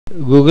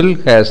Google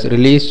has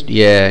released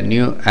a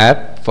new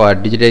app for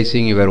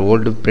digitizing your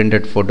old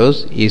printed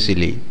photos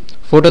easily.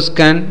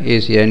 PhotoScan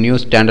is a new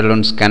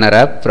standalone scanner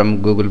app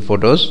from Google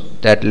Photos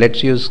that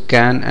lets you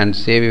scan and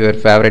save your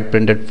favorite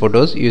printed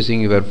photos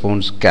using your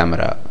phone's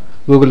camera.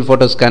 Google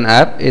PhotoScan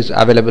app is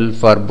available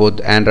for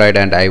both Android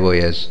and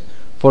iOS.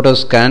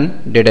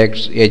 PhotoScan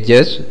detects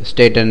edges,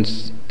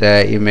 straightens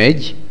the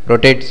image,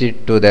 rotates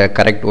it to the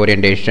correct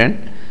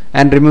orientation,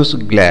 and removes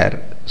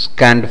glare.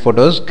 Scanned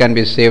photos can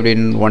be saved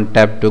in one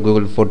tap to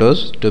Google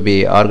Photos to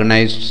be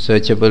organized,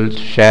 searchable,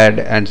 shared,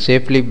 and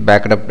safely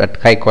backed up at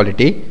high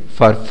quality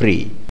for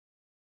free.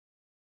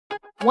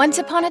 Once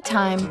upon a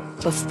time,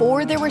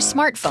 before there were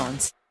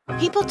smartphones,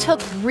 people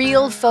took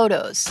real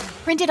photos,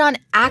 printed on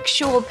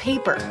actual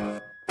paper.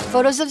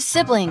 Photos of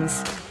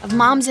siblings, of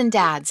moms and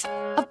dads,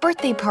 of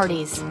birthday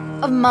parties,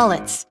 of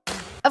mullets,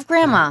 of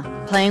grandma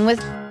playing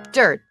with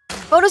dirt.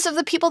 Photos of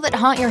the people that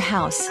haunt your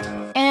house,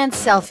 and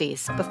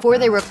selfies before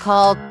they were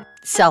called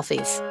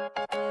selfies.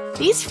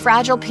 These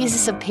fragile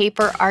pieces of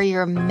paper are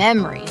your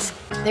memories.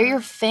 They're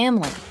your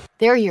family.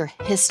 They're your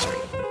history.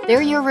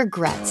 They're your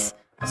regrets.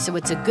 So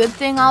it's a good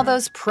thing all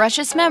those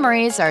precious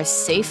memories are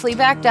safely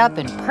backed up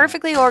and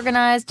perfectly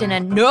organized in a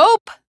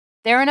nope!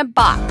 They're in a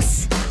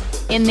box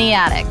in the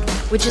attic,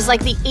 which is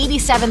like the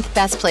 87th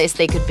best place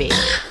they could be.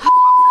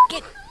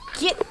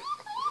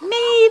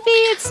 Maybe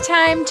it's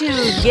time to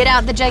get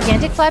out the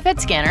gigantic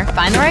flatbed scanner,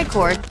 find the right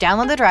cord,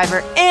 download the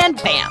driver,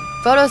 and bam!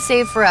 Photos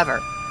saved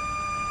forever.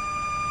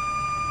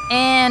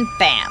 And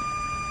bam!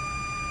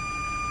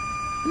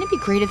 Wouldn't it be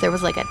great if there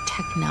was like a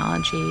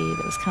technology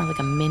that was kind of like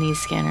a mini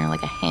scanner,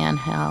 like a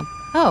handheld?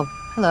 Oh,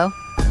 hello.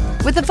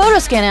 With the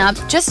PhotoScan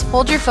app, just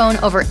hold your phone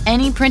over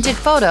any printed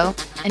photo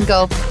and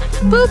go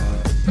boop,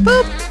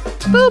 boop,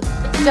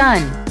 boop,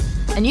 done.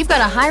 And you've got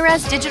a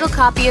high-res digital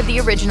copy of the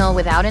original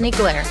without any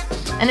glare.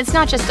 And it's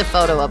not just a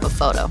photo of a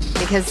photo,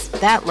 because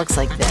that looks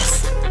like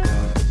this.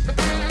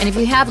 And if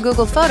you have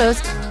Google Photos,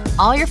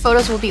 all your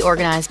photos will be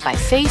organized by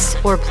face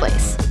or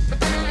place.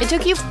 It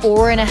took you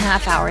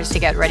 4.5 hours to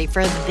get ready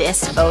for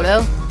this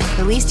photo.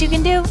 The least you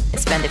can do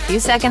is spend a few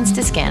seconds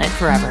to scan it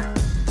forever.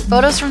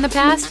 Photos from the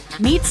past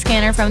meet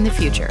scanner from the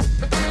future.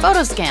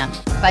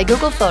 PhotoScan by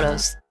Google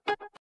Photos.